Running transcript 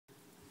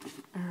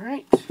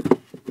Alright,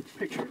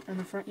 picture. On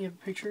the front you have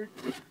a picture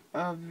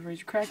of the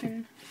Razer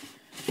Kraken.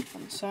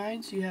 On the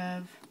sides you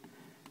have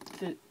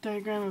the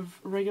diagram of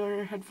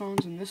regular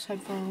headphones and this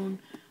headphone,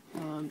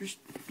 just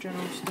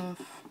general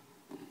stuff.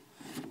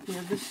 We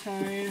have this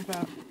side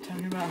about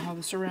telling about how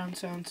the surround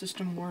sound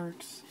system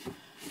works,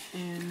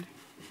 and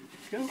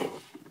go.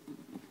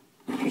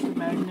 There's the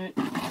magnet,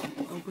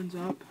 opens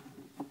up.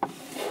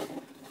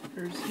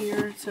 There's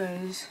here, it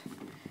says,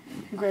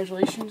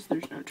 congratulations,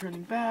 there's no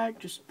turning back,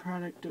 just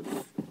product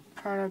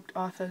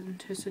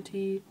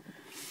authenticity,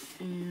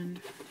 and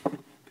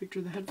picture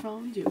of the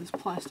headphones. You have this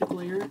plastic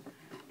layer,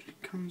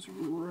 which comes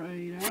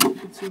right out. You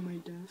can see my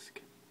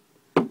desk.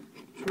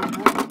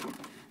 Straight out.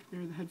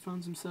 There are the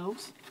headphones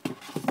themselves.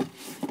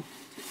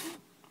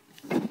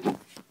 There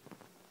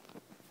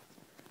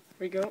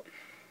we go.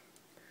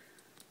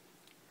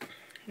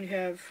 We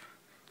have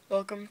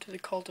welcome to the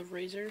cult of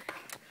Razer.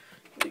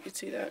 You can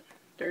see that.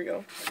 There you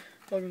go.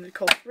 Welcome to the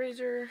cult of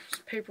Razer.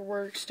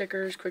 Paperwork,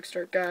 stickers, quick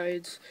start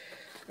guides.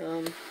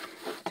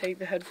 Take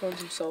the headphones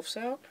themselves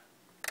out.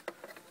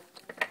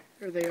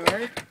 Here they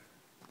are.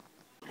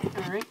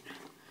 Alright.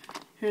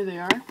 Here they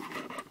are.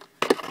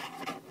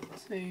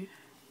 Let's see.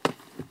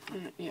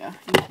 Yeah,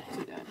 you can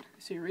see that. You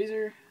see a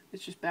Razer.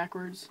 It's just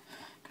backwards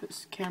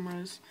because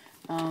cameras.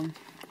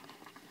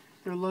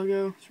 Their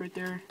logo is right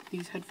there.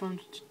 These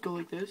headphones go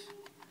like this,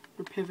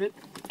 or pivot.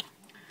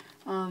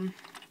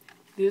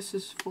 This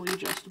is fully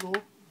adjustable,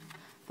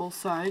 both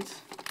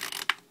sides.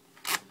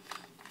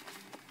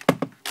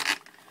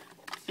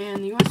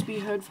 And the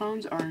USB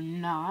headphones are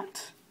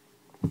not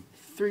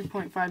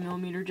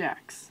 3.5mm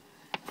jacks.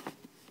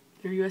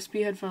 They're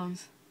USB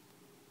headphones.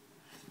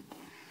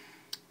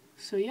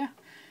 So yeah.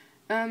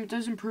 It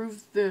does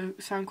improve the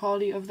sound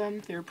quality of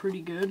them. They're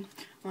pretty good.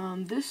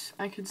 This,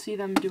 I could see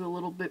them do a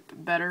little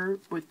bit better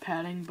with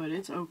padding, but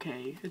it's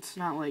okay. It's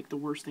not like the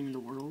worst thing in the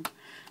world.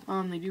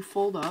 They do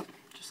fold up,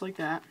 just like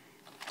that.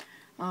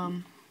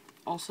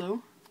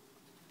 Also,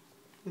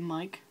 the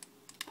mic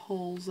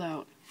pulls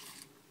out.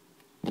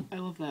 I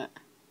love that.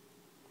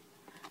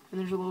 And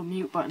there's a little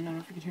mute button. I don't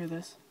know if you can hear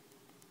this.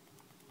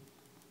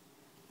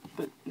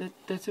 But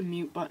that's a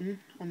mute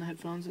button on the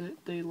headphones.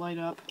 They light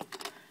up.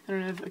 I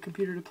don't have a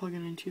computer to plug it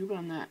into, but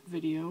on that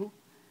video,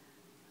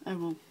 I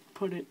will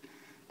put it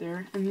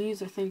there. And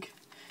these, I think,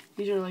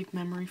 these are like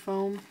memory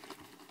foam.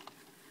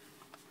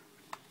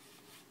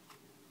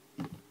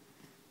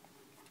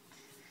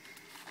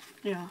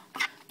 Yeah,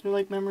 they're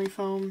like memory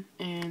foam,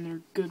 and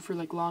they're good for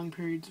like long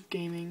periods of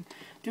gaming.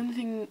 The only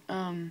thing,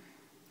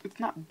 it's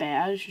not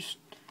bad, it's just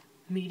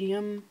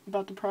medium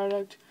about the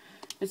product.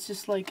 It's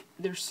just like,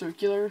 they're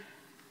circular,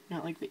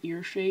 not like the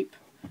ear shape.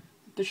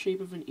 The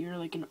shape of an ear,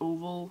 like an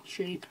oval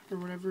shape or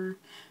whatever.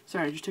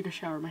 Sorry, I just took a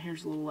shower, my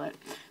hair's a little wet.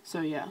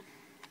 So yeah.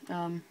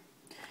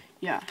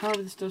 Yeah,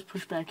 however, this does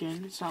push back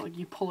in. It's not like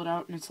you pull it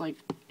out and it's like,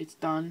 it's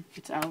done,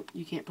 it's out.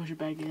 You can't push it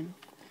back in.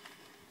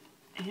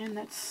 And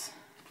that's,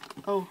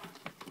 oh.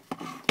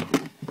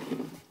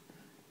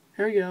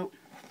 Here we go.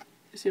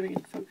 Let's see if I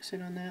can focus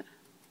in on that.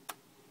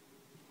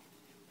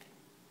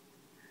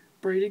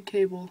 Braided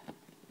cable.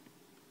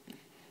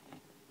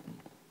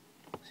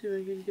 See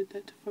if I can get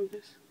that to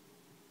focus.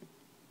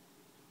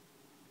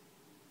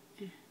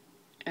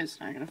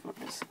 It's not gonna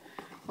focus.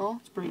 Well,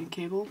 it's braided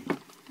cable.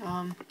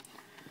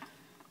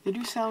 They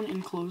do sound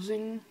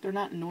enclosing. They're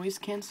not noise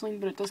canceling,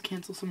 but it does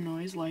cancel some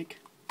noise. Like,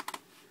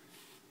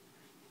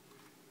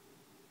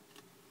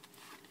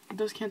 it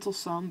does cancel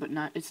some, but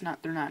not. It's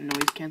not. They're not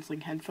noise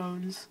canceling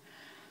headphones.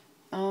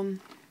 And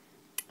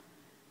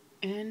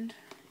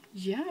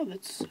yeah,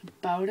 that's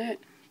about it.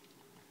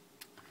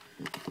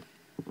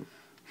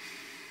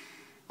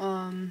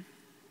 I'm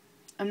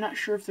not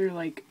sure if they're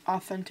like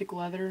authentic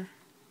leather.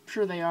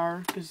 Sure they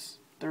are, because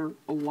they're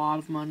a lot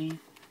of money.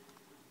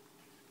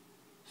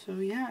 So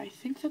yeah, I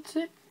think that's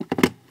it.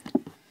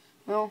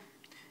 Well,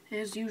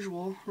 as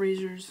usual,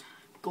 Razer's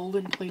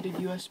golden plated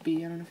USB.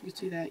 I don't know if you can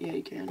see that. Yeah,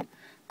 you can.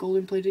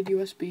 Golden plated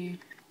USB.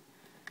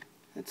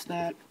 That's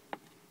that.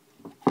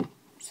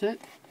 That's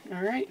it.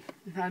 Alright,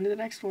 on to the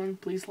next one.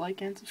 Please like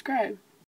and subscribe.